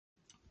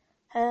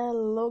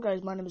Hello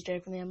guys, my name is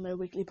Jake from the MMA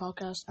Weekly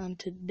podcast, and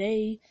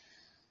today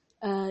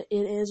it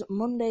is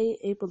Monday,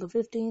 April the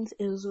 15th.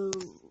 It is a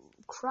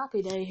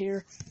crappy day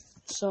here,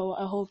 so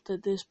I hope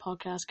that this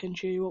podcast can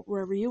cheer you up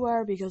wherever you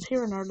are, because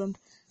here in Ireland,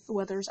 the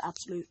weather is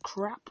absolute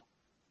crap.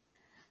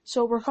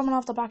 So we're coming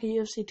off the back of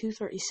UFC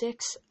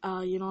 236.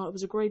 It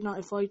was a great night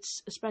of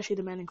fights, especially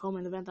the men and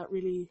co-main event.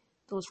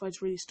 Those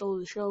fights really stole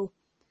the show,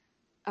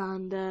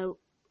 and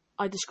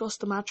I discussed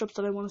the matchups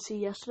that I want to see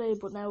yesterday,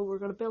 but now we're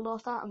going to build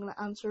off that. I'm going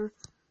to answer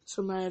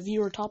some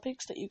viewer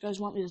topics that you guys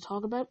want me to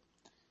talk about,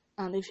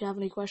 and if you have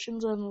any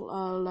questions,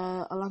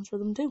 I'll answer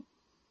them too.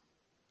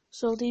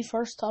 So the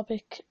first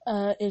topic,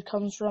 it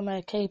comes from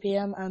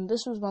KPM, and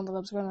this was one that I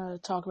was going to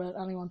talk about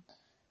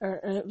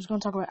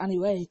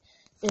anyway.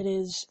 It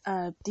is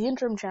the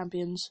interim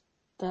champions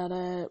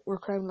that were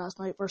crowned last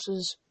night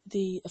versus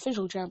the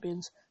official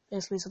champions,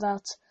 basically. So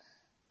that's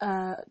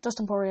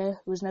Dustin Poirier,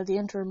 who is now the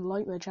interim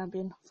lightweight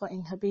champion,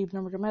 fighting Khabib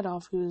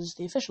Nurmagomedov, who is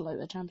the official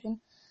lightweight champion,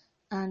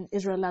 and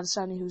Israel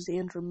Adesanya, who is the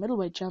interim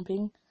middleweight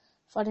champion,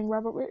 fighting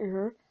Robert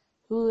Whittaker,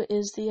 who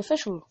is the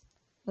official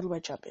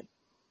middleweight champion.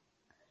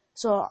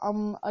 So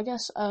I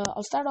guess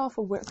I'll start off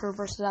with Whittaker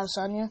versus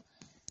Adesanya,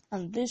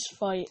 and this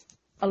fight,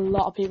 a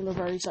lot of people are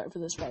very excited for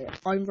this fight.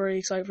 I'm very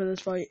excited for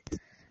this fight.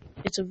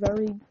 It's a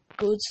very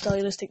good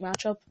stylistic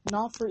matchup,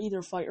 not for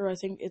either fighter. I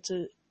think it's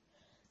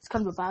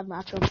kind of a bad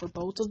matchup for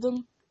both of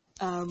them.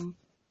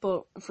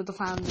 But for the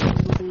fans,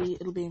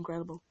 it'll be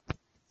incredible.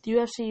 The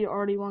UFC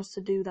already wants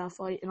to do that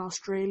fight in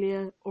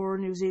Australia or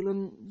New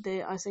Zealand.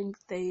 I think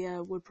they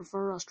would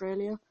prefer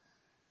Australia,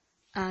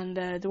 and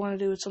they want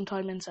to do it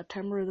sometime in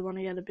September. They want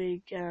to get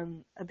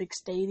a big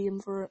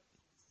stadium for it,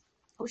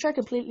 which I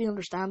completely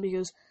understand,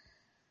 because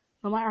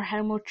no matter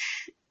how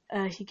much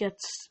he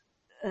gets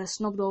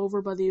snubbed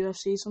over by the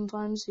UFC,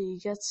 sometimes he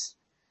gets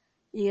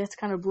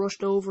kind of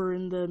brushed over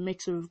in the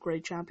mix of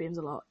great champions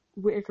a lot.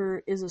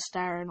 Whittaker is a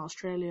star in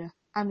Australia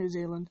and New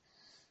Zealand,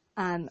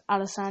 and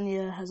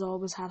Adesanya has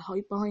always had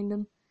hype behind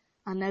him.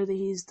 And now that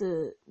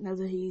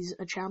he's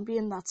a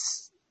champion,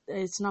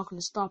 it's not going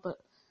to stop it.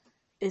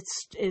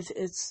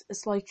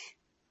 It's like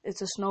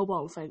it's a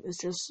snowball effect.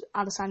 It's just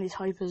Adesanya's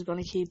hype is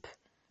going to keep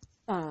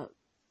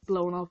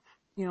blowing up.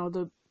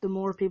 The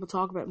more people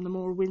talk about him, the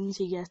more wins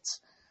he gets.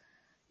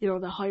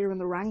 The higher in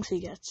the ranks he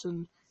gets,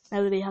 and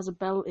now that he has a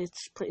belt,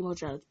 it's pretty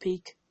much at its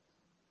peak.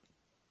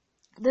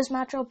 This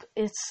matchup,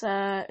 it's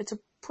a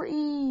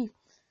pretty,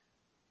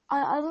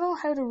 I don't know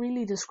how to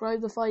really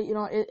describe the fight.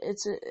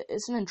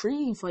 It's an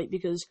intriguing fight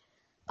because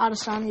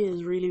Adesanya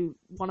is really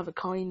one of a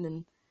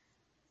kind,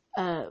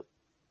 and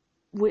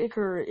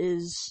Whittaker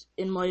is,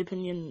 in my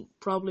opinion,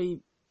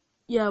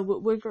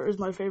 Whittaker is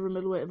my favorite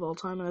middleweight of all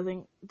time, and I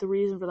think the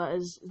reason for that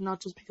is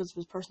not just because of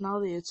his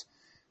personality, it's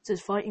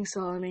his fighting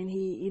style. I mean,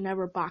 he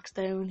never backs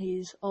down.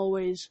 He's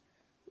always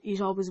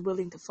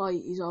willing to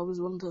fight. He's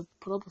always willing to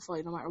put up a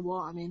fight no matter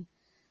what. I mean,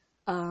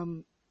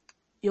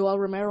 Yoel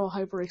Romero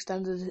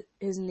hyperextended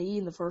his knee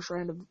in the first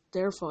round of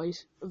their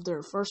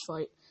first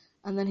fight,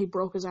 and then he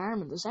broke his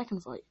arm in the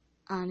second fight,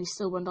 and he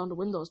still went on to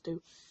win those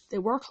two. They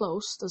were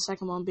close, the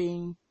second one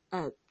being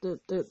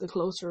the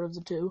closer of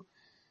the two,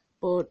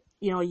 but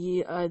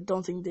I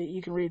don't think that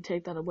you can really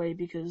take that away,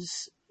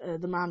 because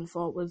the man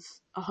fought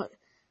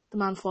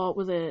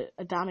with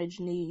a damaged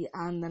knee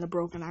and then a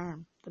broken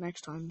arm the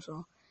next time.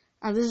 So,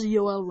 and this is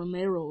Yoel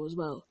Romero as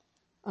well.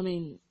 I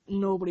mean,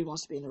 nobody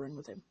wants to be in the ring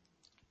with him.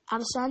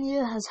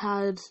 Adesanya has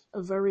had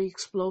a very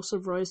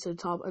explosive rise to the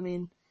top. I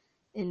mean,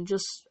 in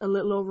just a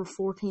little over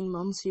 14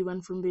 months, he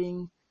went from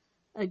being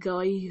a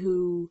guy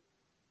who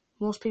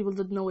most people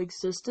didn't know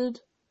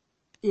existed.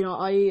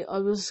 I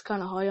was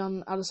kind of high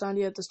on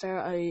Adesanya at the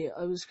start.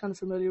 I was kind of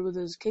familiar with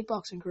his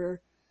kickboxing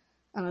career,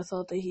 and I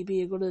thought that he'd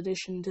be a good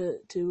addition to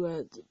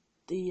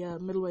the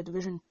middleweight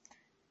division.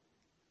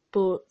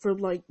 But for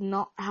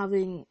not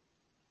having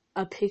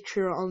a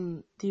picture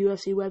on the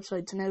UFC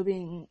website to now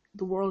being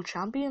the world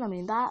champion, I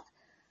mean that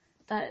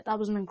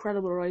was an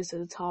incredible rise to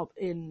the top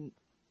in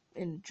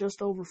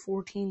just over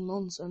 14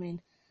 months. I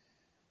mean,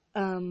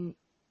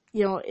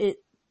 it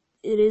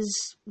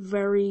is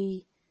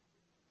very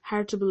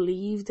hard to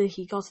believe that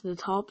he got to the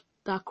top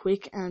that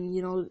quick, and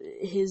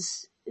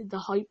the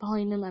hype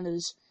behind him, and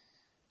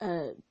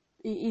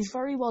he's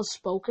very well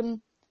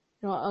spoken.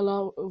 A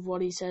lot of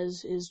what he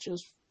says is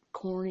just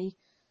corny,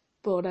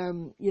 but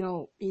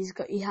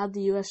he had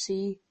the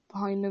UFC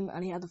behind him,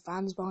 and he had the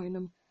fans behind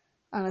him,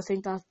 and I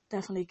think that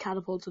definitely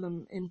catapulted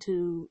him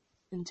into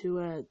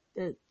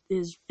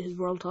his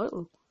world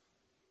title.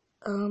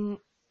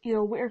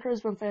 Whittaker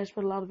has been faced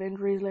with a lot of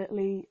injuries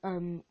lately.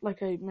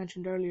 Like I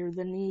mentioned earlier,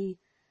 the knee,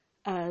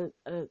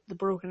 the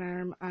broken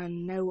arm,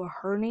 and now a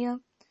hernia.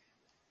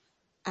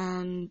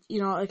 And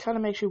it kind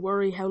of makes you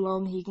worry how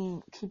long he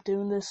can keep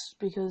doing this,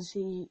 because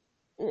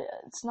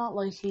it's not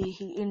like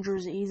he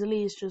injures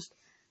easily. It's just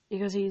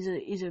because he's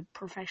a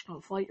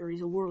professional fighter.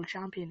 He's a world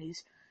champion.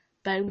 He's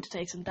bound to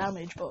take some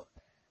damage, but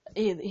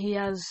he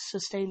has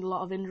sustained a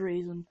lot of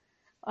injuries, and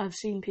I've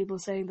seen people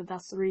saying that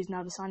that's the reason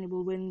Adesanya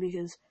will win,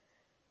 because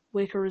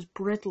Whittaker is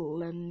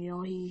brittle and,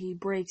 he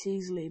breaks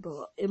easily.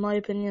 But in my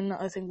opinion,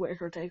 I think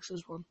Whittaker takes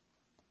this one.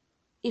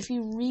 If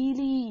you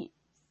really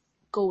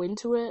go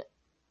into it,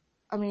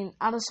 I mean,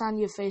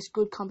 Adesanya faced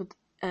good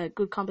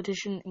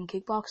competition in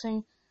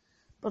kickboxing.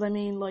 But I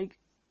mean, like,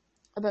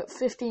 about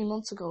 15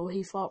 months ago,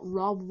 he fought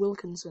Rob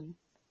Wilkinson.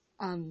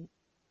 And,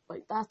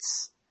 like,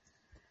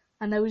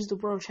 and now he's the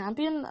world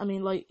champion. I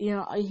mean, like,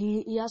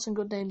 he has some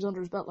good names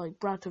under his belt, like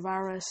Brad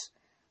Tavares,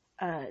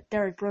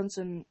 Derek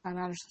Brunson, and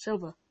Anderson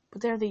Silva.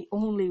 But they're the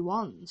only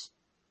ones.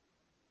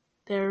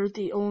 They're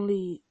the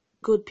only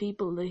good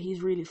people that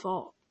he's really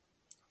fought.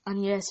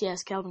 And yes,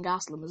 Kelvin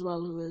Gastelum as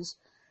well,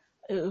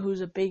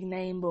 who's a big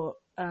name. But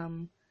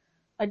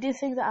I did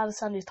think that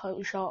Adesanya's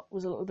title shot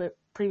was a little bit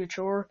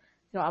premature.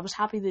 I was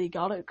happy that he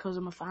got it because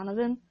I'm a fan of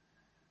him.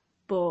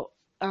 But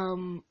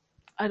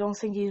I don't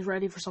think he's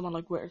ready for someone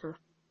like Whittaker.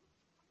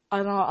 I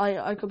don't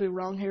know, I could be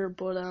wrong here,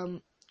 but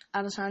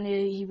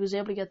Adesanya, he was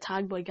able to get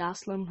tagged by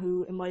Gastelum,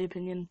 who, in my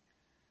opinion,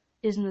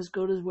 isn't as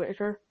good as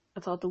Whittaker. I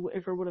thought that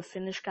Whittaker would have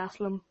finished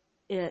Gastelum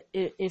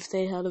if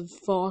they had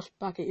fought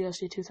back at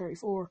UFC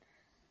 234.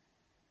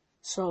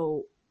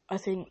 So, I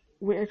think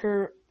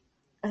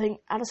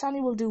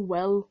Adesanya will do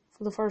well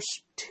for the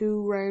first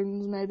 2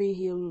 rounds, maybe.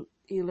 He'll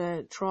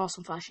throw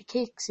some flashy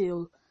kicks,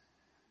 he'll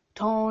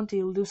taunt,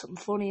 he'll do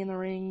something funny in the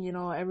ring,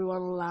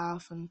 everyone will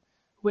laugh, and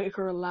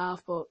Whittaker will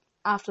laugh, but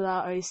after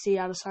that, I see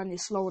Adesanya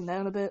slowing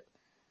down a bit,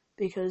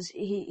 because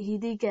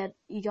he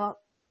got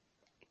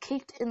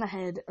kicked in the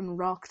head and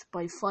rocked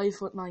by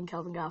 5'9"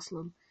 Kelvin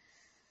Gastelum.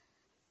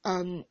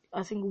 And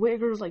I think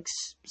Whittaker's like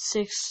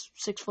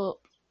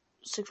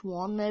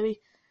 6'1"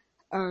 maybe.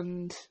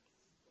 And,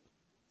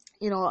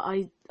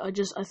 I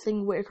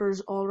think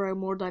Whittaker's all around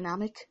more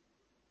dynamic.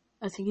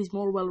 I think he's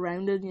more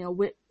well-rounded.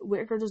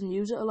 Whittaker doesn't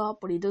use it a lot,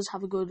 but he does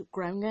have a good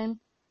ground game.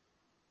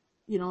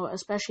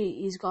 Especially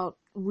he's got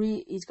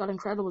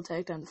incredible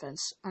takedown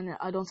defense, and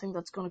I don't think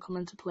that's going to come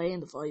into play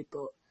in the fight.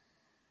 But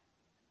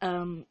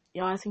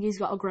I think he's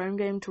got a ground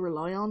game to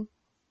rely on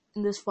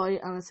in this fight,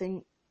 and I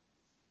think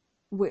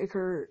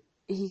Whittaker,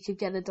 he could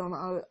get it done.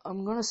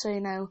 I'm going to say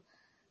now,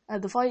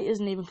 the fight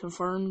isn't even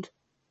confirmed,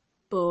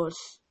 but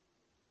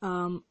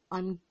I'm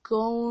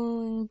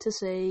going to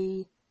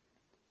say,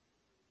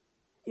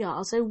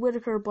 I'll say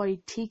Whittaker by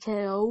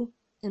TKO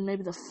in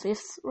maybe the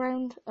 5th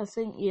round, I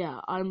think.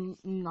 Yeah, I'm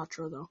not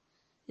sure though.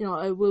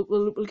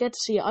 We'll get to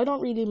see it. I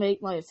don't really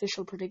make my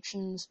official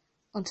predictions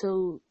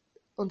until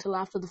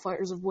after the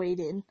fighters have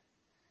weighed in,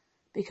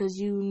 because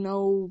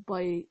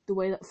by the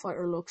way that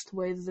fighter looks, the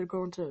way that they're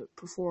going to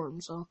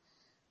perform. So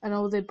I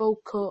know they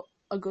both cut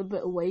a good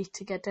bit of weight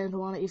to get down to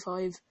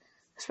 185,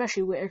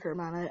 especially Whittaker,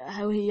 man.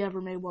 How he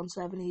ever made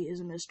 170 is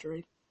a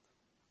mystery.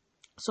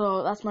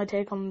 So that's my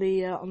take on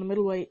the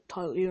middleweight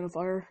title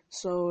unifier.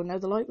 So now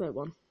the lightweight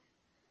one.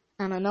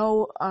 And I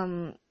know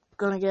I'm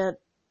going to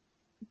get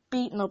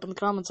beaten up in the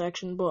comment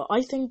section, but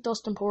I think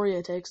Dustin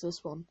Poirier takes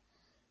this one.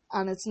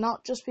 And it's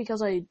not just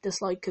because I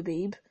dislike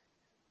Khabib.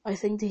 I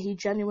think that he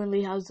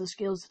genuinely has the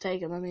skills to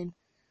take him. I mean,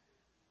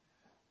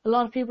 a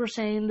lot of people are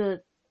saying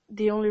that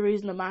the only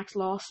reason that Max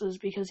lost is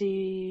because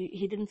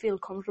he didn't feel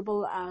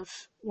comfortable at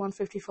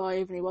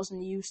 155 and he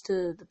wasn't used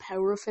to the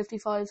power of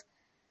 55.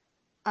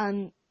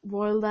 And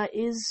while that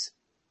is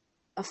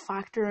a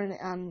factor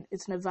and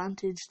it's an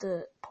advantage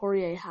that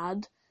Poirier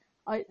had,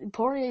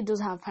 Poirier does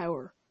have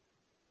power.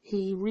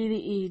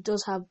 He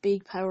does have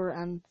big power,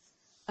 and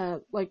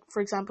like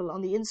for example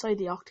on the Inside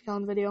the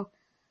Octagon video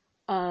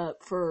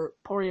for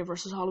Poirier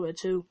versus Holloway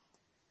 2,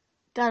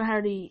 Dan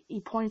Hardy, he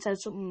points out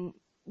something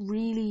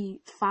really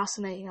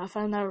fascinating. I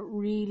found that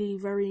really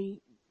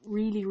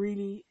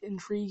really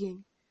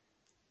intriguing.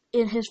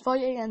 In his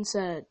fight against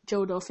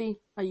Joe Duffy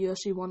at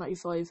UFC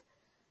 195,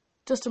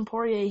 Dustin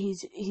Poirier,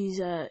 he's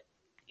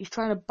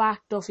trying to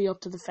back Duffy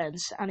up to the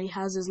fence, and he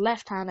has his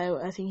left hand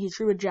out. I think he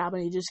threw a jab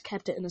and he just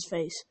kept it in his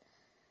face.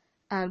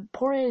 And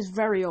Poirier is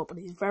very open.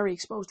 He's very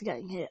exposed to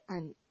getting hit.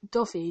 And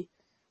Duffy,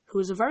 who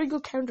is a very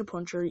good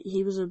counterpuncher,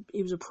 he was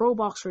a pro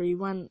boxer. He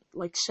went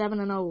like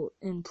 7-0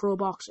 in pro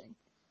boxing.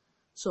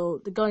 So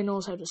the guy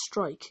knows how to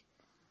strike.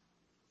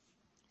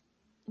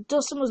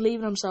 Dustin was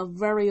leaving himself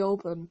very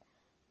open,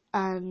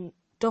 and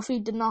Duffy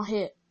did not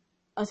hit.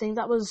 I think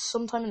that was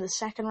sometime in the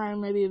 2nd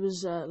round. Maybe it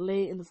was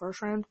late in the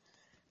 1st round.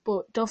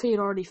 But Duffy had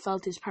already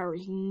felt his power.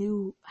 He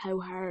knew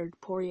how hard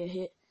Poirier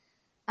hit.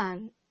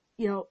 And,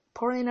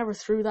 Poirier never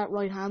threw that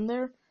right hand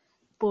there.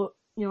 But,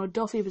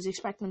 Duffy was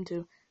expecting him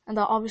to. And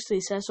that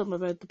obviously says something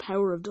about the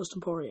power of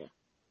Dustin Poirier.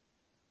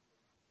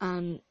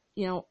 And,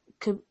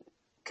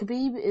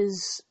 Khabib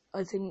is,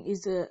 I think,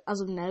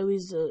 as of now,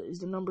 he's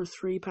the number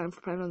 3 pound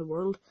for pound in the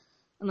world.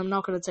 And I'm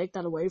not going to take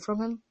that away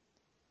from him.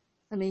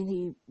 I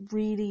mean,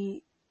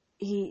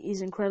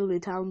 he's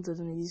incredibly talented,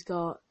 and he's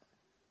got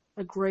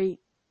a great,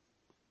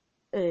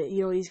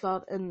 he's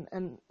got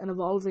an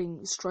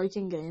evolving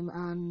striking game,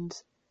 and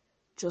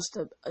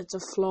it's a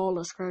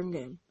flawless ground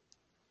game.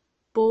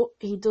 But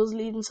he does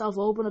leave himself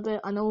open a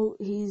bit. I know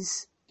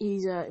he's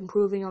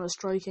improving on his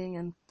striking,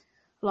 and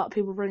a lot of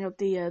people bring up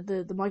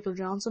the Michael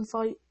Johnson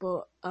fight,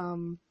 but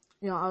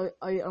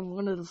I'm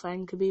going to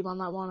defend Khabib on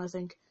that one. I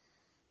think,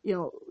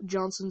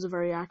 Johnson's a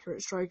very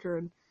accurate striker,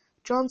 and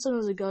Johnson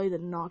is a guy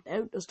that knocked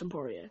out Dustin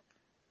Poirier.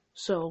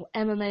 So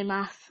MMA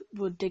math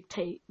would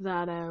dictate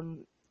that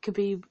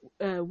Khabib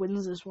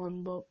wins this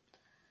one, but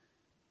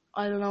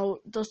I don't know.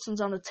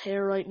 Dustin's on a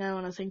tear right now,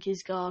 and I think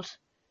he's got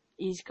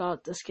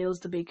the skills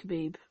to beat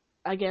Khabib.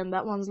 Again,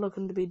 that one's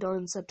looking to be done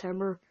in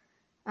September,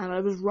 and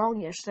I was wrong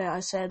yesterday. I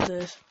said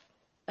that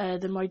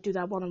they might do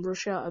that one in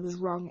Russia. I was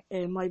wrong.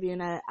 It might be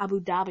in Abu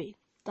Dhabi.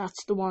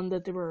 That's the one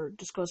that they were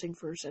discussing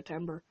for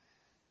September.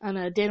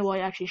 And Dana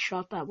White actually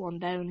shot that one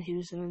down. He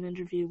was in an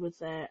interview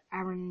with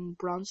Aaron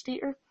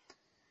Bronsteter.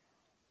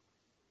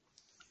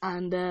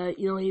 And,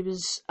 he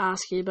was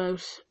asking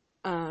about,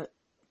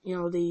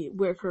 the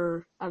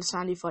Whittaker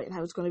Adesanya fight and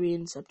how it's going to be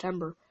in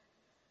September.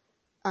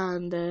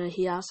 And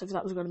he asked if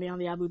that was going to be on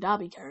the Abu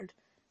Dhabi card.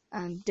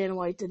 And Dana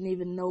White didn't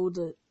even know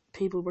that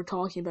people were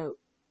talking about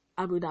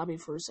Abu Dhabi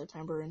for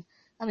September. And,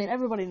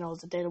 everybody knows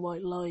that Dana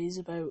White lies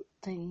about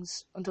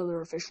things until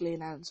they're officially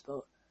announced.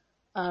 But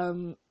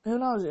who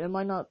knows? It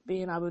might not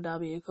be in Abu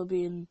Dhabi. It could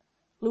be in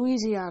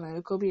Louisiana.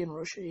 It could be in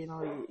Russia.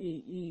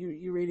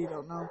 You really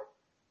don't know.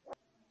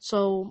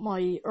 So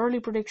my early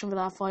prediction for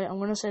that fight, I'm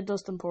going to say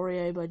Dustin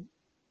Poirier, but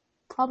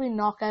probably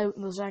knockout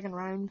in the second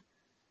round.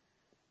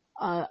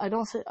 I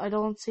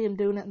don't see him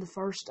doing it in the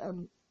first.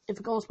 If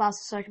it goes past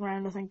the second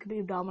round, I think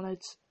Khabib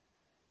dominates.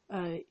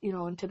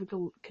 In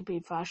typical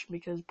Khabib fashion,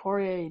 because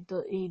Poirier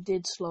he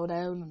did slow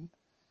down, and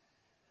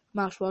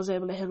Max was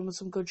able to hit him with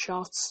some good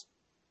shots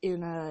in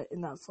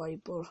that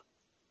fight. But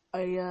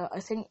I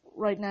think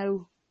right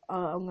now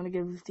I'm going to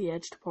give the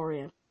edge to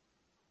Poirier.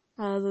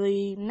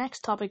 The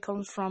next topic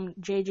comes from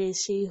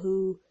JJC,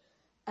 who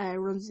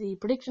runs the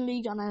Prediction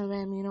League on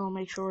MMA.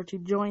 Make sure to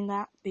join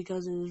that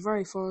because it is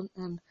very fun.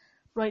 And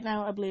right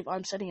now, I believe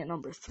I'm sitting at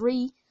number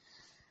 3.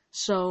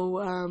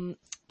 So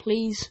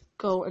please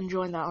go and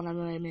join that on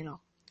MMA.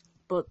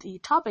 But the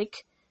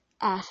topic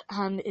at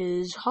hand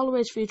is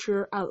Holloway's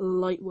future at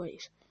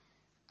lightweight.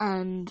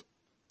 And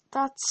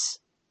that's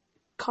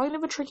kind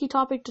of a tricky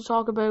topic to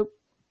talk about,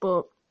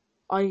 but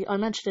I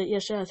mentioned it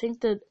yesterday. I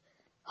think that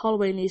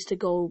Holloway needs to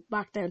go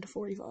back down to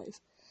 45.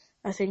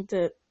 I think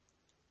that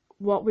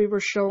what we were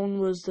shown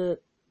was that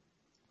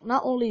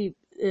not only,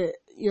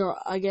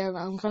 again,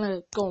 I'm kind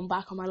of going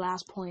back on my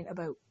last point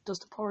about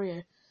Dustin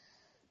Poirier,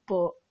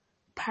 but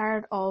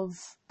part of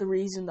the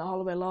reason that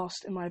Holloway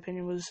lost, in my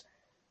opinion, was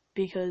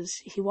because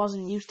he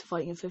wasn't used to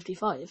fighting at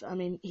 55.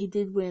 He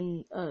did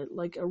win a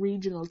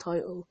regional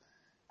title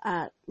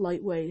at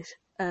lightweight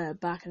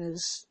back in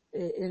his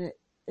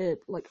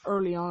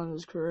early on in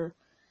his career,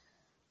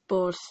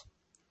 but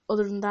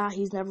other than that,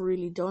 he's never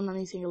really done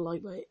anything at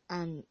lightweight.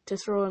 And to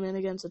throw him in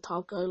against a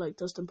top guy like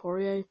Dustin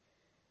Poirier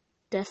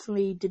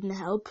definitely didn't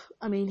help.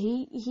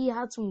 He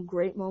had some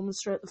great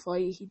moments throughout the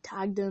fight. He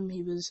tagged him.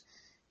 He was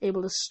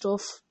able to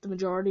stuff the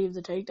majority of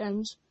the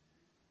takedowns.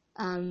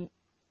 And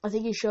I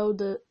think he showed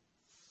that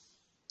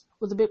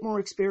with a bit more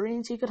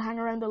experience, he could hang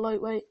around at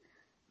lightweight.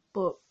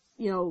 But,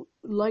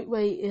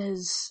 lightweight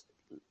is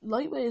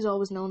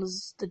always known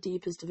as the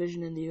deepest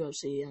division in the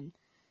UFC. And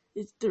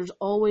there's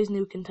always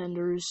new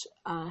contenders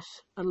at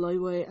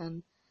lightweight.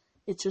 And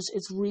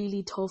it's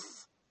really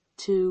tough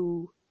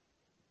to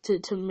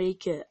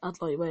make it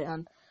at lightweight.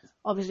 And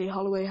obviously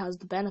Holloway has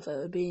the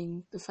benefit of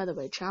being the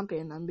featherweight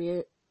champion and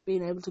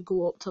being able to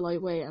go up to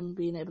lightweight and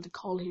being able to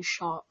call his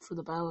shot for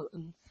the belt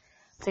and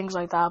things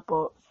like that.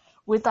 But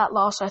with that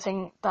loss, I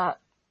think that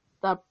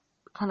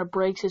kind of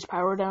breaks his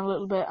power down a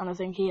little bit, and I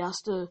think he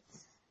has to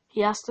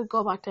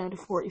go back down to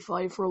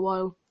 45 for a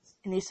while.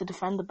 He needs to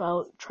defend the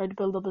belt, try to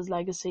build up his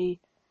legacy,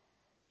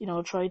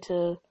 try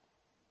to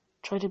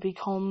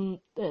become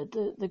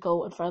the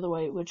GOAT at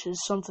featherweight, which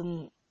is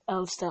something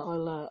else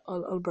that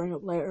I'll bring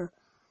up later.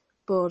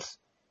 But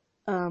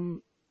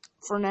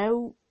for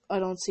now, I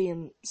don't see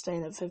him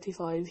staying at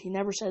 55. He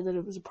never said that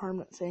it was a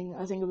permanent thing.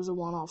 I think it was a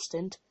one-off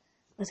stint.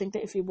 I think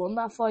that if he won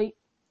that fight,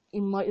 he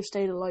might have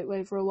stayed at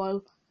lightweight for a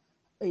while.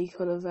 He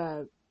could have,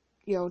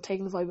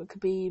 taken the fight with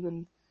Khabib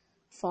and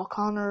fought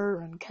Conor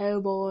and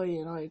Cowboy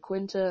and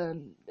Quinta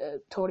and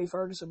Tony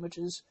Ferguson, which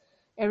is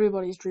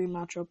everybody's dream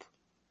matchup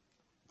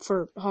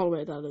for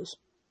Holloway, that is.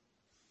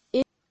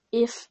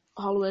 If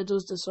Holloway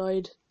does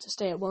decide to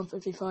stay at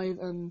 155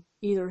 and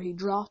either he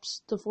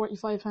drops the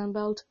 45-pound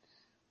belt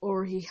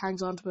or he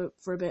hangs on to it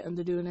for a bit and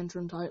they do an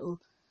interim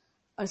title,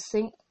 I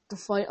think the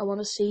fight I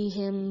want to see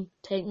him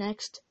take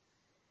next,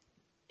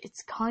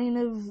 it's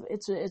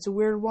a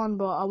weird one,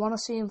 but I want to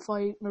see him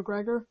fight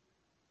McGregor.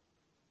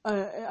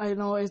 I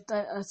know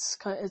it's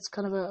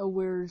kind of a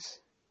weird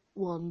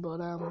one,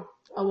 but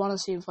I want to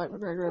see him fight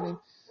McGregor.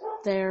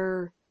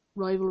 Their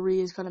rivalry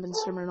has kind of been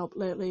simmering up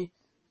lately,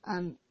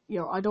 and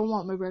I don't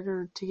want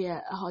McGregor to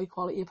get a high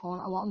quality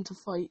opponent. I want him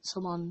to fight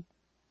someone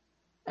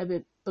a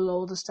bit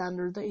below the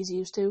standard that he's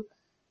used to,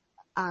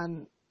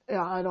 and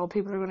I know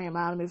people are going to get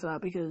mad at me for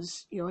that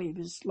because he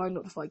was lined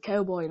up to fight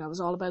Cowboy, and I was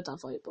all about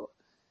that fight, but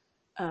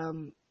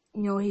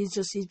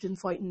he's been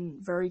fighting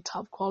very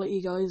top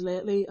quality guys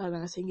lately, and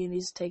I think he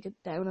needs to take it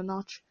down a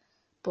notch.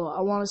 But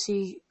I want to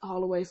see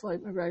Holloway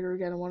fight McGregor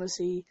again. I want to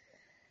see,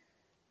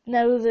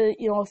 now that,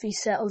 if he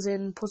settles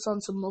in, puts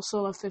on some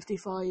muscle at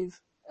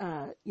 55,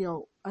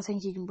 I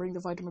think he can bring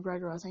the fight to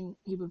McGregor. I think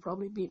he would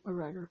probably beat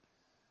McGregor.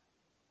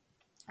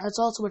 It's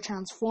also a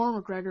chance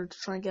for McGregor to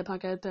try and get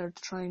back out there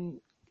to try and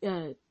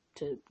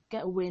to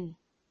get a win.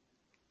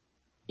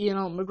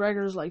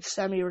 McGregor's like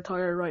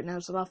semi-retired right now,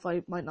 so that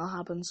fight might not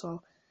happen.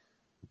 So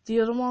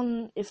the other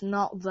one, if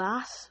not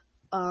that,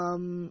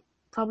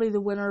 probably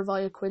the winner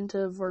via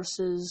Quinta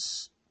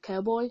versus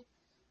Cowboy.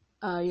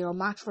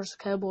 Max versus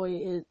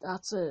Cowboy,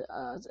 that's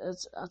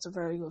a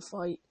very good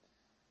fight.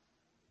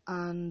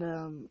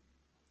 And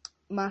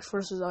Max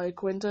versus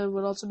Quinta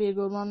would also be a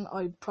good one.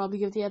 I'd probably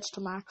give the edge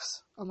to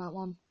Max on that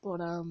one. But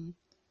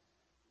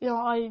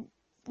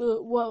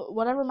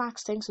whatever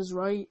Max thinks is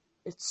right,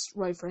 it's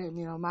right for him.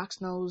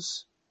 Max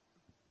knows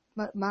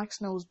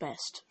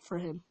best for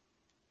him.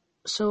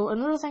 So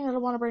another thing that I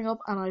want to bring up,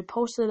 and I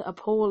posted a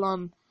poll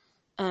on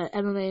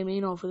MMA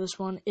Amino for this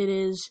one, it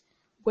is,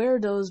 where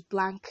does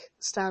blank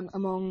stand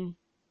among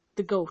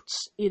the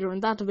GOATs, either in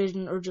that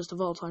division or just of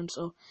all time?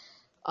 So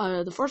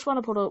the first one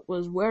I put up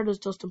was, where does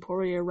Dustin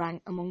Poirier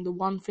rank among the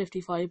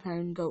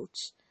 155-pound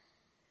GOATs?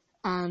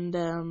 And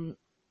the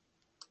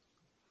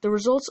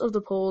results of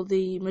the poll,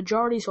 the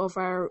majority so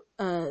far,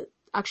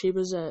 actually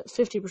was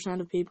 50%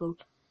 of people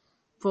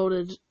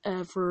voted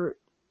for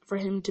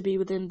him to be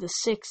within the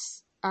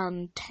 6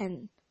 and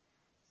 10.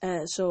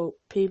 So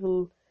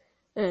people,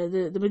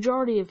 the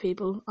majority of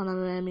people on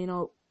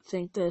MMA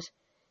think that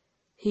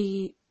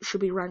he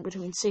should be ranked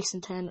between 6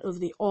 and 10 of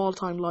the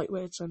all-time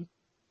lightweights. And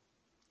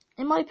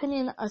in my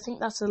opinion, I think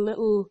that's a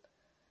little,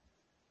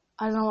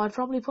 I don't know, I'd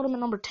probably put him at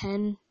number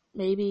 10,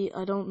 maybe,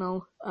 I don't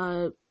know.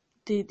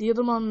 The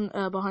other one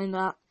behind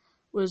that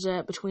was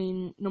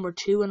between number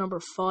 2 and number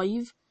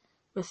 5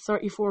 with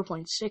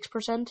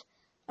 34.6%,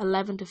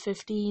 11 to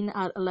 15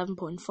 at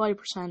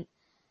 11.5%,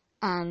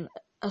 and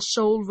a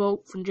sole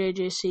vote from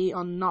JJC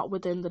on not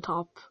within the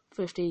top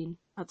 15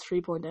 at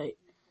 3.8.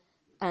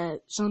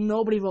 So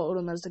nobody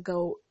voted him as the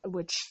GOAT,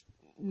 which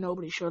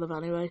nobody should have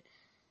anyway,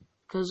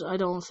 because I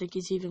don't think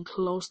he's even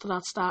close to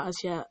that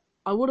status yet.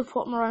 I would have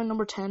put him around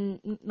number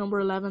 10, number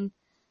 11,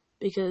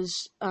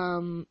 because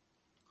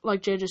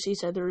like JJC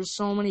said, there's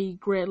so many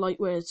great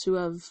lightweights who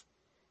have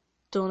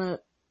done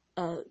it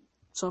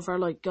so far,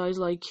 like guys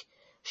like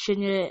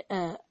Shinya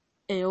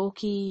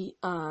Aoki,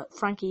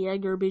 Frankie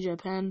Edgar, BJ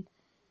Penn,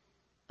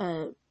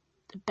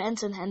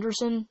 Benson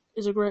Henderson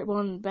is a great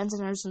one. Benson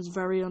Henderson's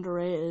very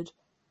underrated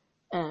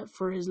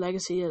for his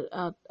legacy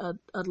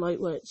at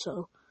lightweight.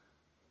 So,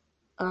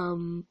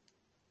 I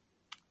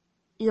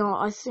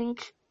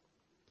think,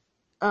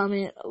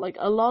 like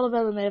a lot of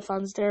MMA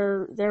fans,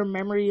 their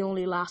memory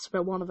only lasts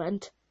about one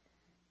event.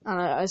 And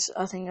I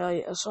think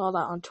I saw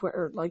that on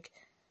Twitter, like,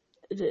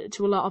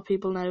 to a lot of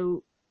people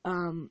now,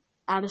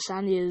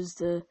 Adesanya is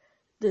the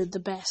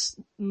best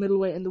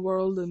middleweight in the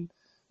world, and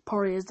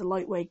Poirier is the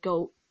lightweight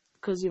GOAT,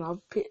 because,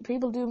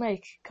 people do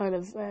make kind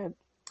of,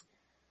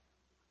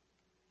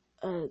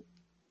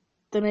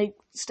 they make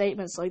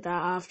statements like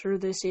that after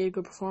they see a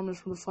good performance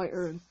from the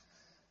fighter, and,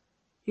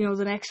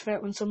 the next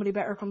fight when somebody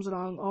better comes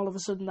along, all of a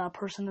sudden that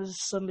person has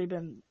suddenly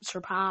been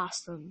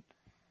surpassed, and,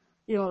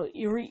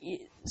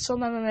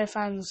 some MMA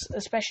fans,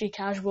 especially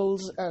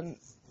casuals and,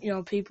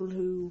 people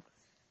who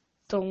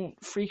don't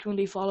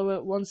frequently follow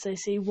it, once they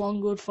see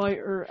one good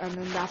fighter and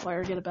then that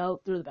fighter get a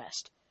belt, they're the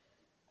best.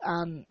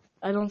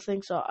 I don't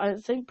think so. I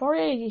think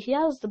Poirier, he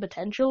has the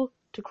potential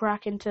to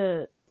crack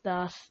into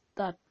that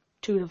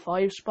 2 to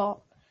 5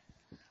 spot.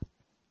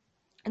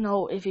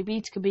 If he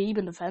beats Khabib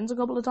and defends a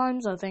couple of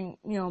times, I think,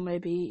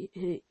 maybe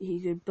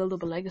he could build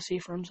up a legacy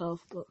for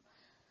himself. But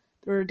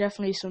there are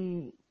definitely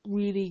some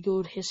really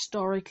good,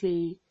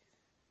 historically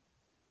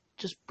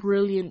just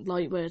brilliant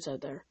lightweights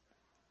out there.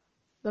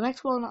 The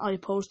next one I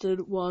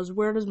posted was,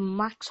 where does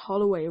Max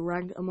Holloway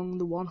rank among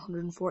the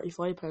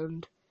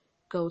 145-pound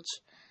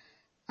GOATs?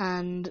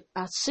 And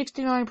at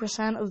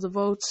 69% of the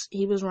votes,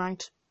 he was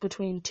ranked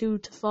between 2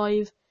 to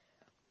 5.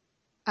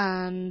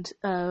 And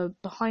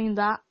behind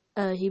that,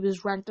 he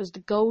was ranked as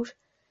the GOAT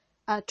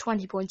at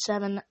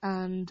 20.7,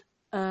 and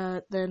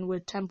then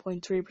with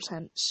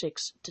 10.3%,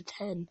 6 to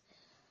 10.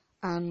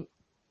 And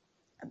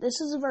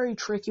this is a very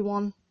tricky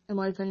one, in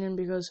my opinion,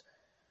 because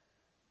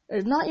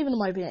it's not even in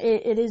my opinion.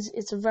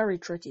 It's a very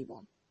tricky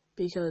one,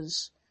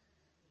 because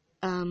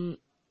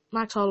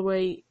Max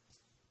Holloway,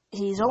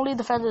 he's only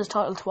defended his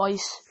title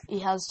twice. He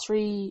has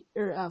 4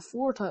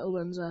 title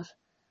wins at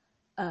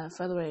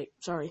featherweight.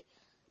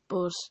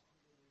 But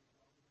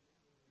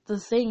the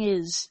thing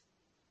is,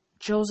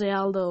 Jose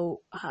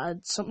Aldo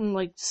had something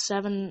like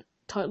 7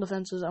 title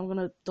defenses. I'm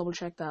gonna double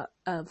check that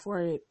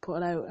before I put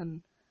it out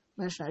and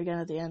mention it again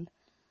at the end.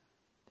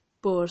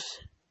 But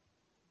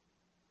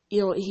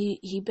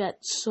he bet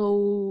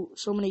so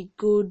many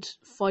good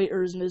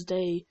fighters in his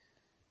day,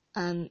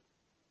 and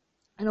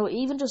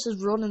even just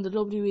his run in the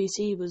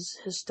WEC was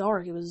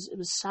historic. It was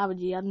savage.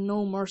 He had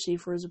no mercy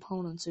for his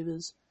opponents.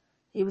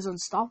 He was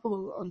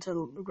unstoppable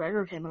until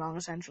McGregor came along,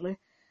 essentially.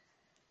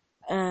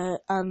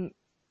 And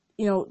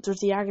there's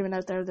the argument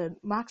out there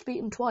that Max beat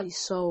him twice,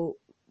 so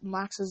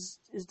Max is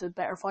the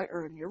better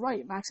fighter, and you're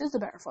right, Max is the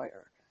better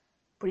fighter,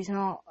 but he's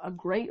not a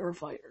greater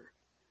fighter.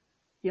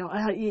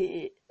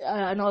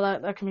 I know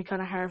that can be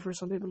kind of hard for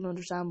some people to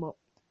understand, but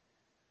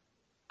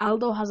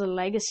Aldo has a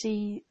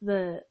legacy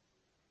that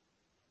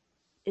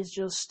is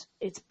just,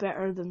 it's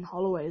better than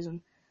Holloway's,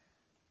 and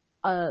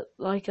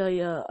like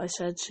I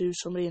said to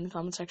somebody in the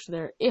comment section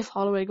there, if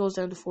Holloway goes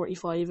down to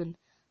 45 and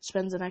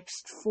spends the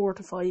next 4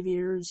 to 5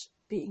 years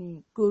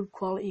beating good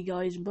quality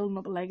guys and building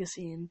up a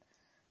legacy and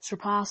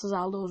surpasses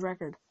Aldo's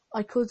record,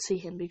 I could see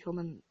him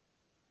becoming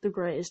the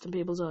greatest in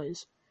people's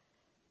eyes.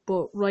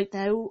 But right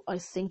now, I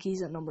think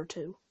he's at number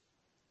 2.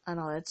 I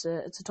know it's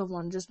a tough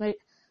one. Just make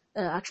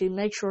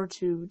sure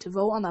to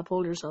vote on that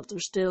poll yourself.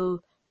 There's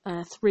still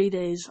 3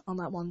 days on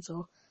that one,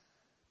 so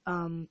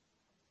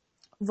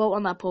vote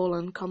on that poll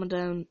and comment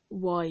down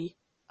why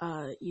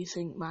you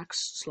think Max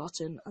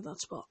slots in at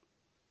that spot.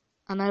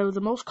 And now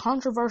the most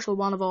controversial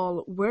one of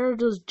all: where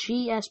does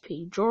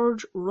GSP,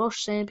 George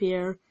Rush St.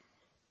 Pierre,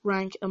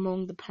 rank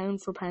among the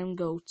pound for pound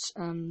goats?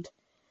 And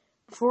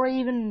before I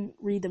even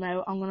read them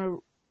out, I'm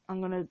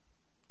gonna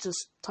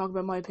just talk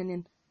about my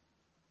opinion.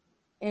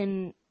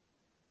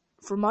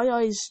 For my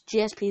eyes,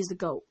 GSP is the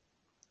GOAT.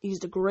 He's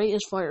the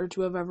greatest fighter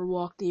to have ever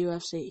walked the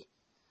UFC.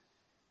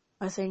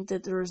 I think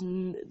that there's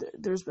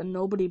been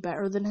nobody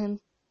better than him,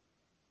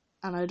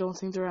 and I don't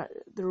think there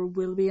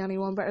will be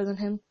anyone better than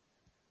him.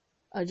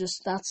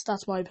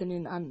 That's my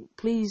opinion, and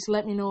please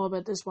let me know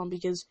about this one,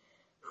 because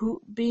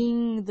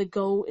being the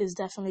GOAT is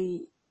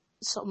definitely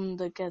something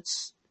that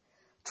gets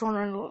thrown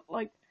around.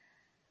 Like,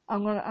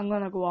 I'm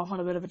gonna go off on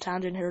a bit of a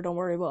tangent here. Don't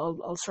worry, but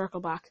I'll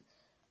circle back.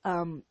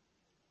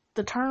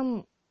 The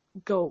term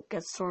GOAT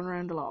gets thrown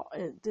around a lot.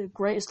 The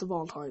greatest of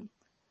all time,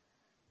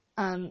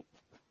 and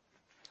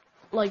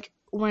like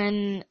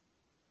when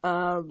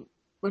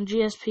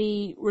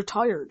GSP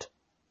retired,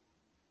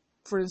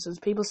 for instance,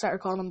 people started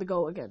calling him the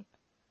GOAT again.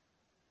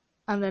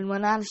 And then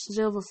when Anderson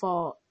Silva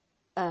fought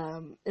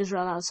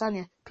Israel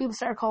Adesanya, people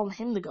started calling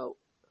him the GOAT.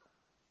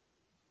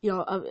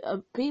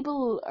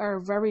 People are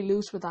very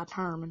loose with that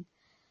term, and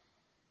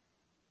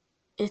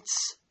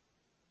it's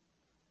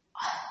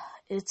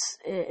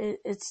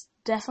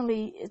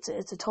definitely a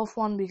tough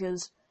one,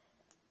 because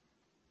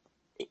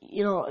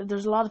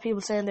there's a lot of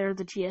people saying there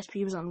that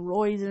GSP was on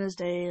roids in his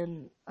day,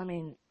 and I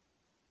mean,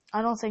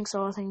 I don't think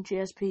so. I think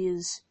GSP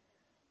is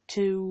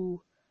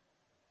too,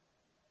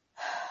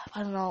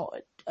 I don't know,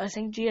 I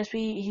think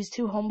GSP, he's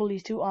too humble,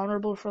 he's too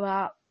honourable for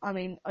that. I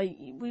mean,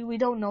 we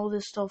don't know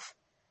this stuff,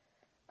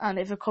 and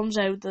if it comes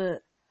out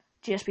that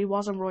GSP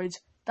was on roids,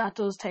 that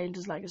does taint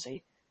his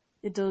legacy.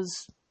 It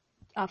does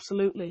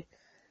absolutely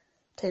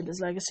taint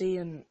his legacy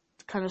and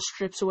kind of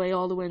strips away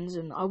all the wins,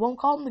 and I won't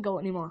call him the GOAT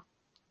anymore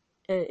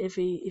if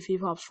he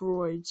pops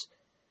roids,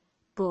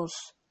 but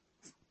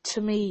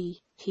to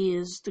me, he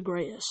is the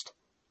greatest.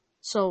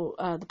 So,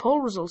 the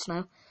poll results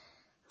now: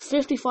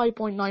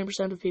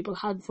 55.9% of people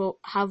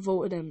have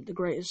voted him the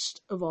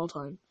greatest of all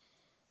time,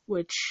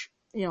 which,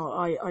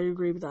 I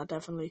agree with that,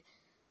 definitely.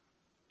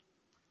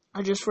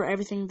 And just for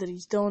everything that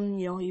he's done,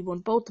 he won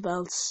both the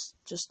belts.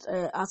 Just,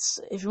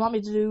 if you want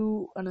me to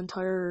do an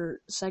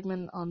entire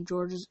segment on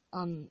George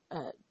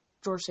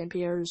St.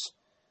 Pierre's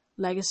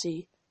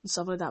legacy and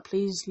stuff like that,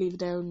 please leave it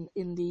down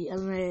in the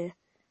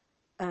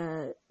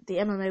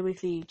MMA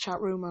Weekly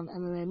chat room on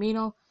MMA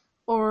Mino,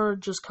 or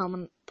just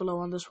comment below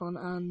on this one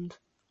and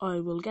I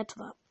will get to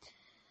that.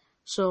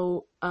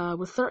 So,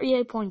 with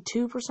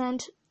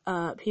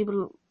 38.2%,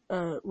 people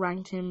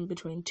ranked him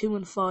between 2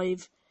 and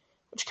 5,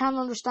 which I can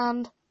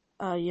understand.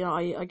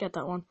 I get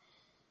that one.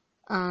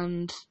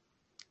 And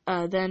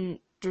then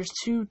there's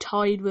 2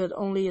 tied with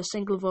only a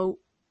single vote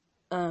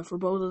for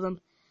both of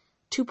them.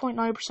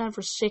 2.9%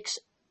 for 6,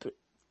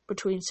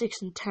 between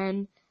 6 and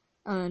 10,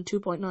 and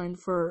 2.9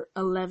 for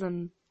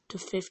 11 to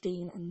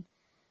 15. And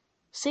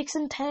 6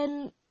 and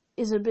 10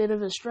 is a bit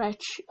of a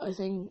stretch, I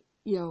think,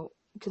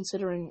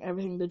 considering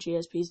everything that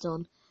GSP's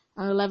done.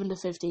 And 11 to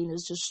 15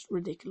 is just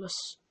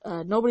ridiculous.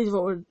 Nobody's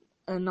voted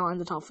not in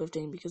the top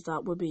 15, because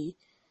that would be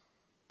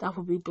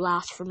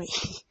blasphemy.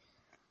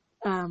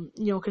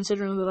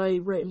 Considering that I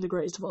rate him the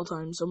greatest of all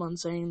time, someone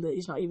saying that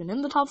he's not even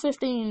in the top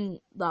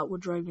 15, that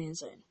would drive me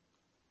insane.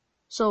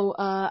 So,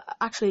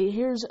 actually,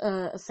 here's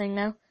a thing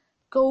now.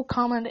 Go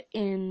comment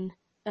in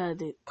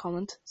the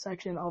comment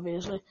section,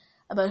 obviously,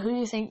 about who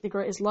you think the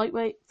greatest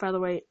lightweight,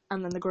 featherweight,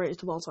 and then the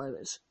greatest of all time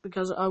is.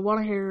 Because I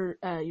want to hear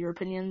your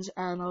opinions,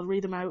 and I'll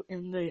read them out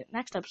in the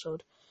next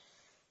episode.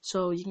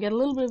 So you can get a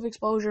little bit of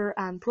exposure,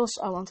 and plus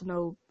I want to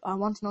know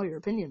your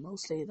opinion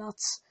mostly.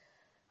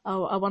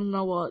 I want to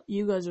know what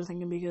you guys are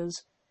thinking,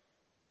 because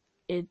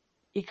it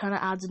kind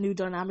of adds a new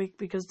dynamic,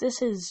 because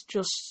this is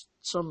just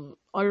some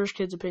Irish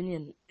kid's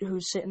opinion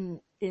who's sitting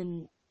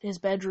in his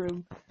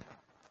bedroom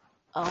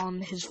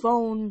on his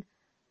phone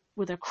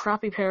with a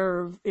crappy pair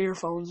of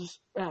earphones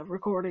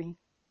recording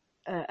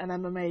an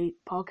MMA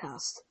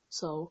podcast.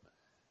 So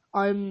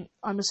I'm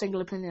a single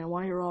opinion. I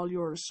want to hear all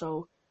yours,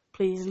 so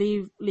please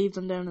leave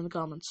them down in the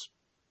comments.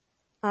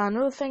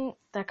 Another thing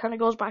that kind of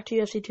goes back to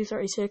UFC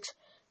 236,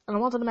 and I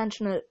wanted to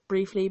mention it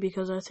briefly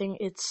because I think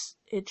it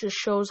just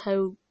shows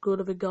how good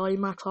of a guy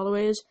Max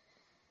Holloway is,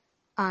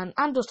 and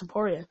Dustin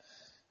Poirier.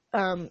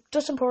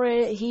 Dustin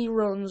Poirier, he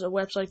runs a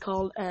website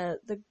called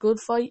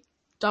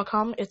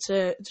thegoodfight.com. It's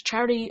a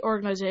charity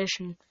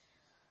organization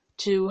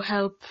to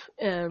help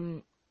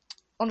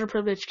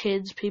underprivileged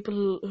kids,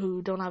 people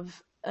who don't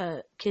have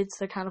kids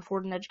that can't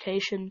afford an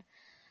education,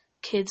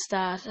 kids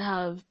that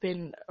have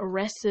been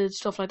arrested,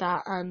 stuff like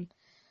that. And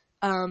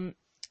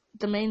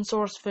the main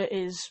source of it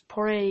is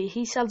Poirier.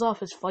 He sells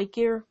off his fight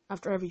gear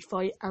after every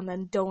fight and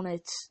then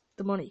donates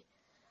the money.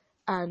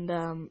 And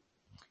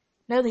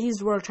now that he's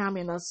the world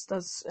champion, that's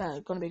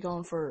going to be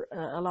going for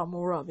a lot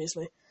more,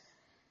 obviously.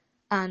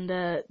 And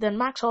then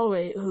Max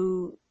Holloway,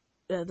 who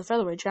the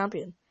featherweight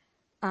champion,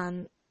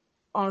 and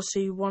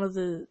honestly one of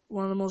the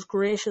most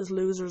gracious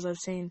losers I've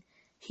seen,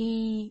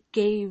 he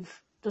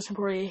gave Dustin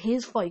Poirier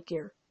his fight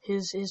gear,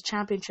 his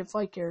championship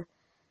fight gear,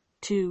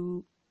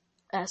 to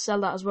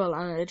sell that as well,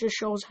 and it just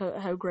shows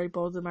how great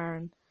both of them are,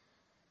 and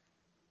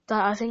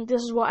that I think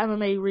this is what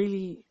MMA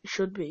really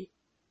should be.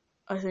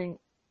 I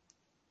think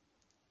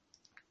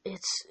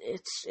it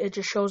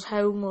just shows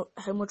how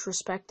much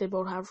respect they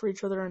both have for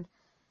each other, and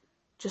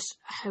just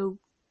how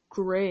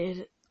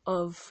great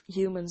of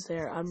humans they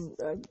are. I'm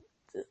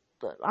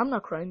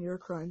not crying, you're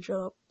crying, shut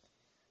up.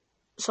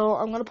 So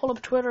I'm going to pull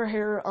up Twitter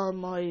here on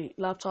my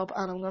laptop,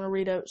 and I'm going to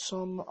read out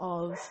some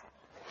of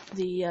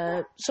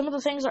the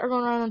things that are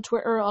going around on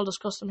Twitter. I'll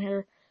discuss them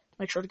here.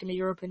 Make sure to give me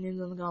your opinions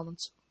in the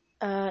comments.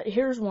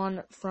 Here's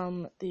one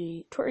from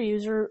the Twitter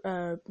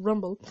user,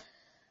 Rumble.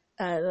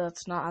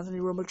 That's not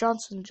Anthony Rumble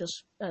Johnson,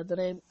 just the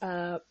name.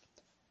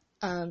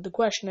 And the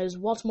question is,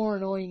 what's more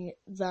annoying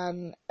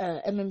than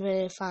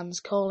MMA fans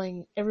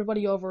calling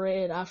everybody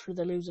overrated after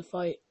they lose a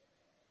fight?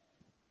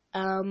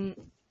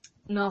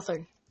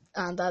 Nothing.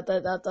 And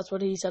that's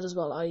what he said as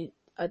well. I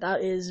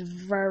that is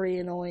very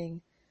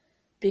annoying,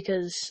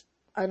 because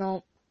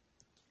I've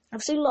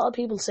seen a lot of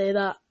people say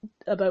that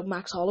about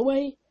Max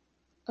Holloway.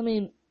 I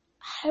mean,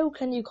 how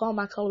can you call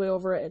Max Holloway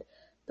overrated?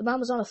 The man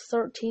was on a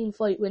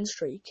 13-fight win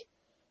streak,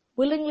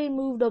 willingly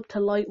moved up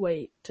to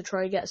lightweight to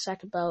try and get a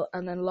second belt,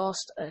 and then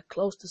lost a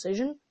close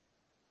decision.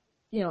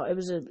 You know, it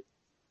was a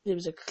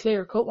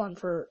clear-cut one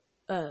for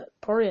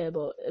Poirier,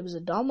 but it was a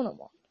dominant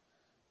one.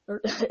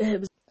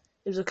 It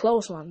was a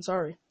close one,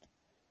 sorry.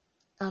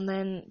 And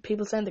then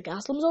people saying that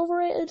Gastelum's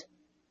overrated.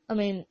 I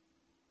mean,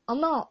 I'm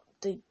not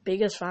the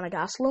biggest fan of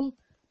Gastelum,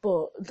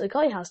 but the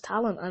guy has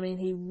talent. I mean,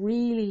 he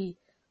really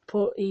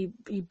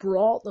he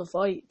brought the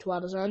fight to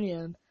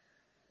Adesanya, and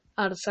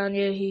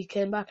Adesanya, he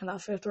came back in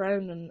that 5th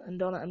round and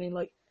done it. I mean,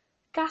 like,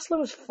 Gastelum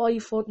was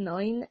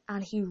 5'9",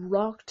 and he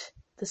rocked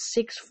the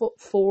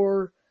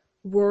 6'4"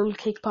 world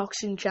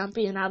kickboxing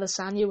champion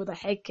Adesanya with a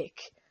head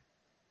kick.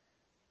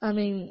 I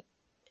mean,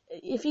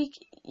 if you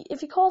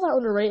call that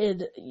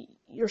underrated,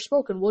 you're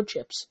smoking wood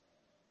chips.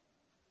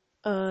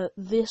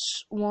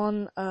 This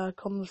one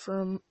comes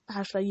from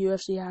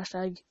 #UFC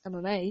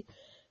 #MMA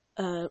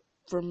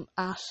from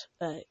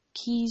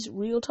Keys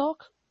Real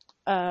Talk.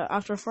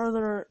 After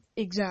further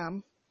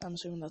exam, I'm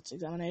assuming that's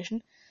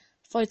examination,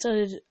 fights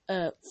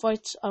I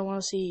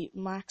want to see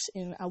Max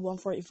in at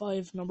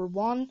 145. Number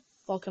 1,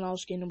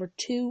 Volkanovski. Number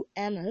 2,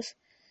 Emmett.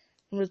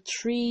 Number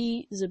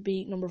 3,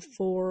 Zabit. Number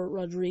 4,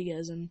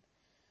 Rodriguez. And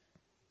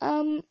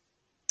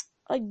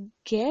I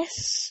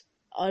guess,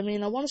 I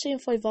mean, I want to see him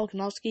fight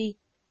Volkanovski.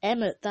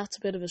 Emmett, that's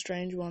a bit of a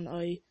strange one.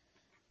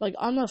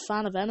 I'm a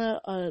fan of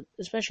Emmett,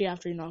 especially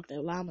after he knocked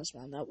out Lamas,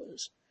 man. That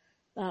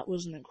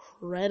was an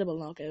incredible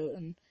knockout,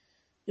 and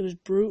it was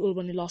brutal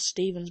when he lost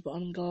Stevens, but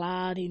I'm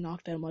glad he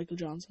knocked out Michael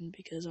Johnson,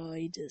 because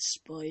I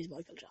despise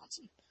Michael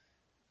Johnson.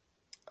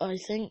 I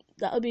think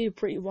that would be a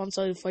pretty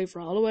one-sided fight for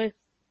Holloway,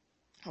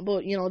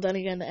 but, you know, then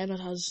again, Emmett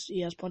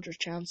has puncher's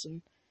chance,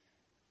 and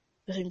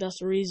I think that's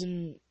the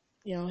reason,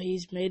 you know,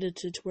 he's made it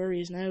to where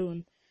he is now.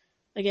 And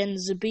again,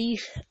 Zabit,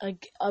 I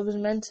was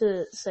meant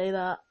to say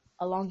that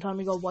a long time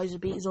ago, why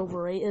Zabit is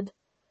overrated,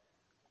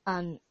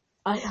 and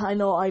I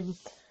know I'm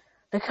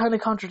kind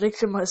of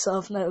contradicting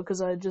myself now,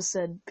 because I just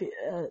said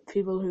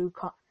people who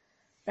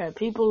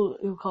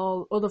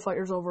call other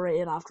fighters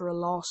overrated after a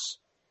loss,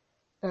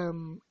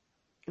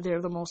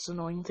 they're the most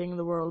annoying thing in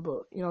the world.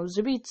 But, you know,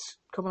 Zabit's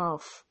coming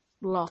off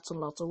lots and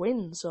lots of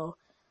wins, so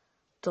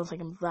don't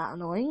think I'm that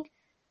annoying.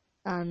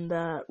 And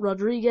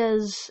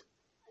Rodriguez,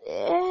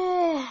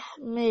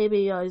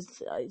 maybe I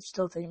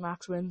still think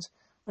Max wins.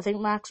 I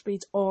think Max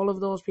beats all of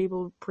those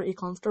people pretty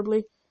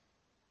comfortably,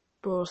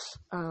 but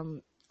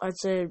I'd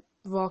say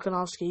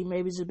Volkanovski,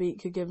 maybe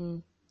Zabit could give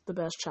him the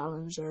best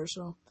challenge there.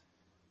 So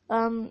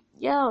that's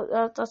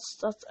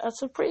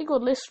a pretty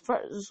good list.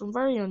 Some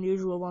very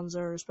unusual ones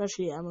there,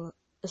 especially Emmett.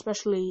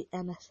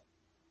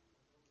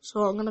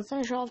 So I'm gonna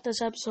finish off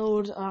this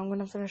episode. I'm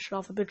gonna finish it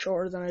off a bit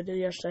shorter than I did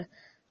yesterday.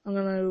 I'm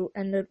gonna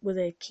end it with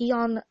a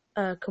Keon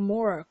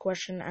Kimura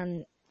question,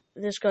 and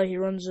this guy, he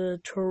runs a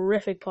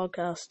terrific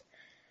podcast.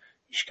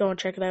 You should go and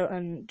check it out,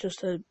 and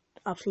just a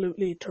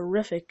absolutely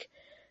terrific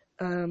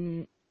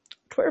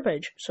Twitter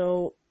page.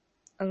 So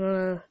I'm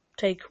gonna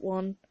take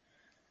one.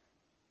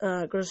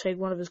 Gonna take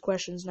one of his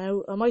questions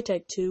now. I might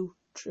take two.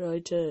 Try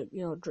to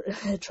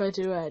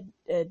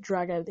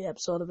drag out the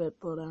episode a bit,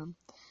 but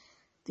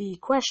the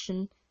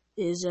question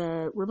is,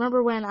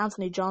 remember when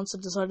Anthony Johnson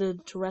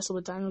decided to wrestle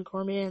with Daniel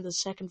Cormier in the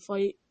second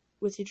fight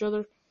with each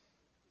other?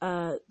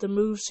 The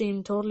move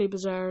seemed totally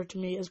bizarre to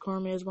me, as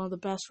Cormier is one of the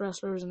best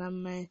wrestlers in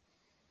MMA.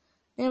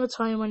 Name a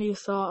time when you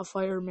thought a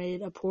fighter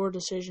made a poor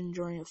decision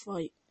during a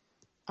fight.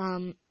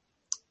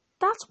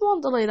 That's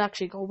one that I'd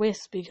actually go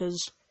with,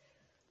 because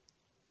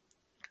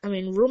I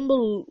mean,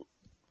 Rumble,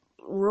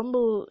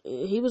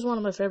 he was one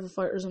of my favourite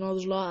fighters. I know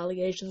there's a lot of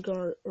allegations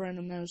going around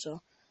him now,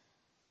 so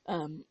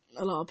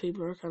a lot of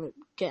people are kind of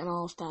getting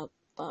off that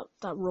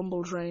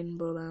Rumble train.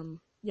 But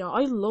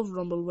I loved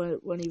Rumble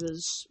when he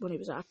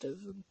was active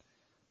and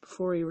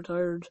before he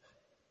retired.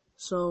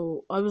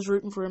 So I was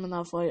rooting for him in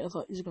that fight. I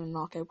thought he was going to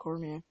knock out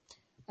Cormier,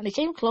 and he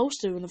came close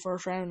to in the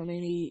first round. I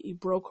mean, he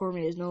broke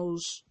Cormier's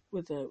nose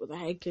with a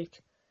head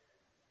kick.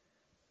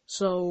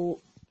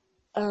 So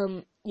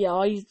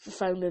I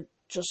found it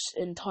just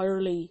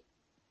entirely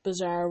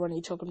bizarre when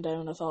he took him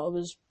down. I thought it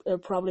was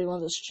probably one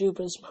of the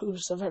stupidest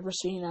moves I've ever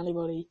seen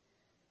anybody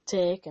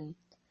take. And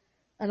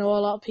I know a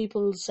lot of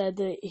people said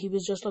that he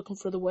was just looking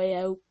for the way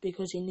out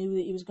because he knew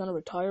that he was going to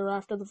retire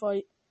after the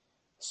fight.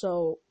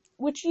 So,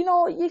 which, you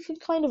can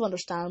kind of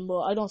understand,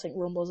 but I don't think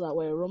Rumble's that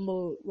way.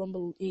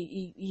 Rumble,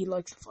 he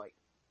likes to fight.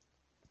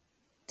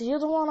 The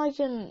other one I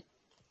can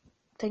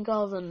think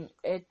of, and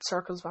it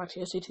circles back to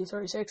UFC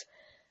 236,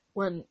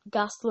 when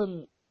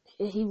Gastelum,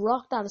 he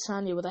rocked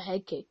Adesanya with a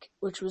head kick,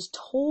 which was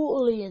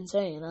totally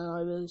insane, and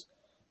I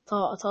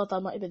thought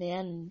that might have been the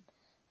end.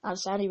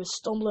 Adesanya was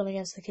stumbling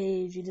against the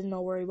cage, he didn't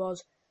know where he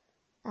was,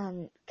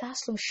 and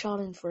Gastelum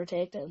shot in for a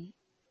takedown.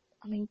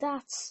 I mean,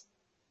 that's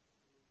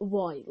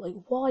why? Like,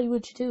 why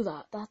would you do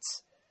that?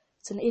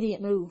 It's an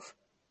idiot move.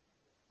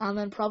 And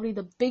then probably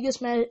the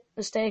biggest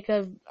mistake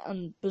and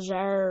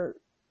bizarre,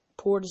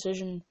 poor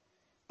decision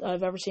that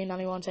I've ever seen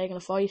anyone take in a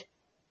fight.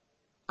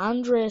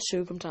 Andreas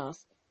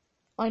Sukumtath.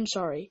 I'm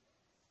sorry.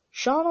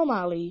 Sean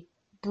O'Malley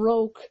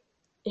broke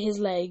his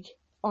leg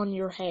on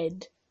your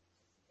head.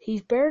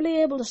 He's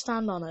barely able to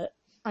stand on it,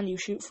 and you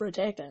shoot for a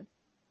takedown.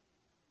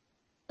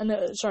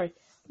 And sorry,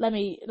 let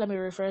me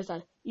rephrase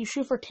that. You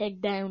shoot for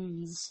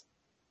takedowns.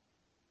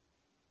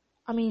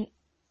 I mean,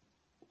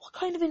 what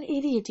kind of an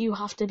idiot do you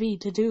have to be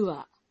to do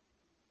that?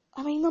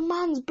 I mean, the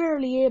man's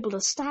barely able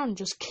to stand.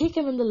 Just kick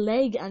him in the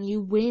leg and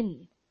you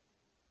win.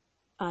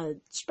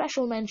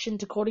 Special mention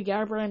to Cody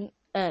Garbrandt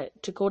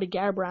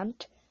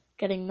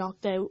getting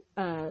knocked out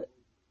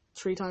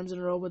 3 times in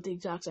a row with the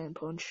exact same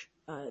punch.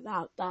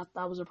 That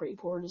was a pretty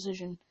poor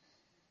decision,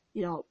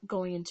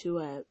 going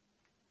into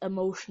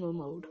emotional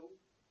mode.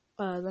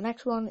 The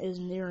next one is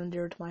near and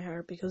dear to my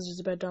heart because it's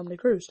about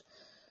Dominic Cruz.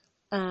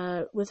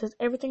 With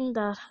everything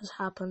that has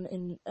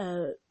happened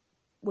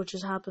which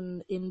has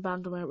happened in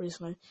bantamweight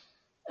recently,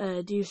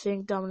 do you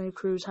think Dominic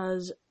Cruz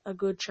has a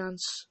good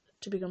chance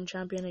to become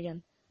champion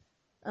again?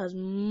 As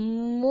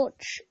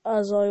much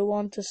as I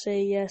want to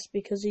say yes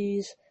because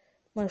he's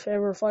my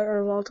favourite fighter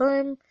of all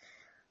time,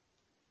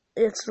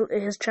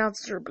 his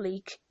chances are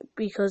bleak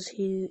because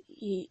he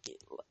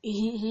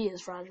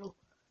is fragile.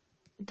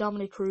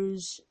 Dominic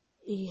Cruz,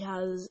 he's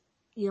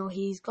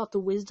got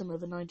the wisdom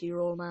of a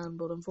 90-year-old man,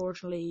 but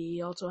unfortunately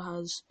he also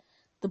has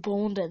the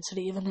bone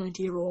density of a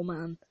 90-year-old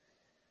man.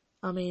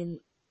 I mean,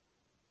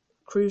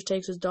 Cruz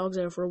takes his dogs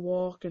out for a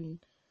walk and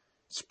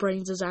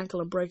sprains his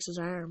ankle and breaks his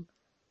arm.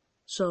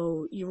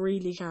 So you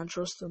really can't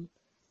trust him,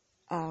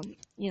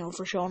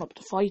 for showing up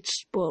to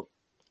fights. But,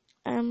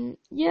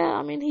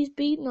 he's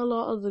beaten a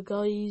lot of the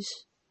guys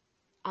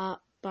at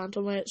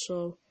bantamweight,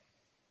 so,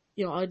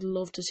 I'd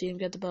love to see him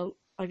get the belt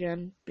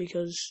again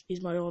because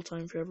he's my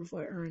all-time favourite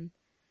fighter, and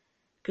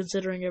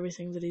considering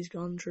everything that he's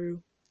gone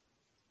through,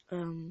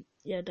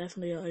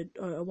 definitely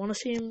I want to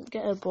see him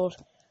get it, but,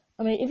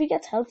 I mean, if he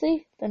gets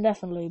healthy, then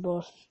definitely,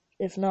 but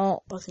if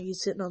not, I think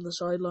he's sitting on the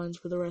sidelines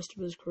for the rest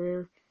of his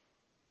career.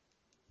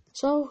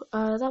 So,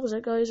 that was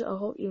it, guys. I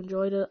hope you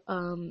enjoyed it.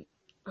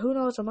 Who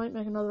knows, I might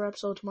make another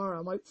episode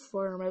tomorrow. I might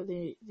fire them out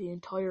the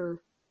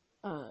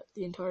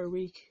entire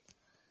week.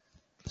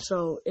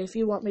 So, if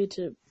you want me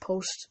to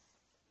post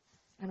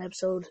an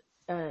episode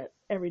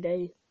every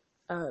day,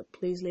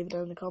 please leave it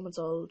down in the comments.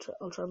 I'll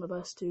try my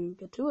best to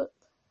get to it.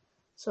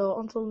 So,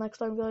 until next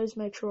time, guys,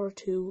 make sure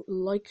to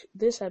like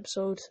this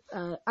episode,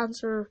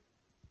 answer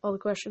all the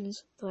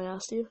questions that I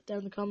asked you down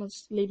in the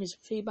comments, leave me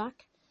some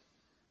feedback,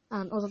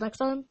 and until next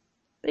time,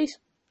 peace.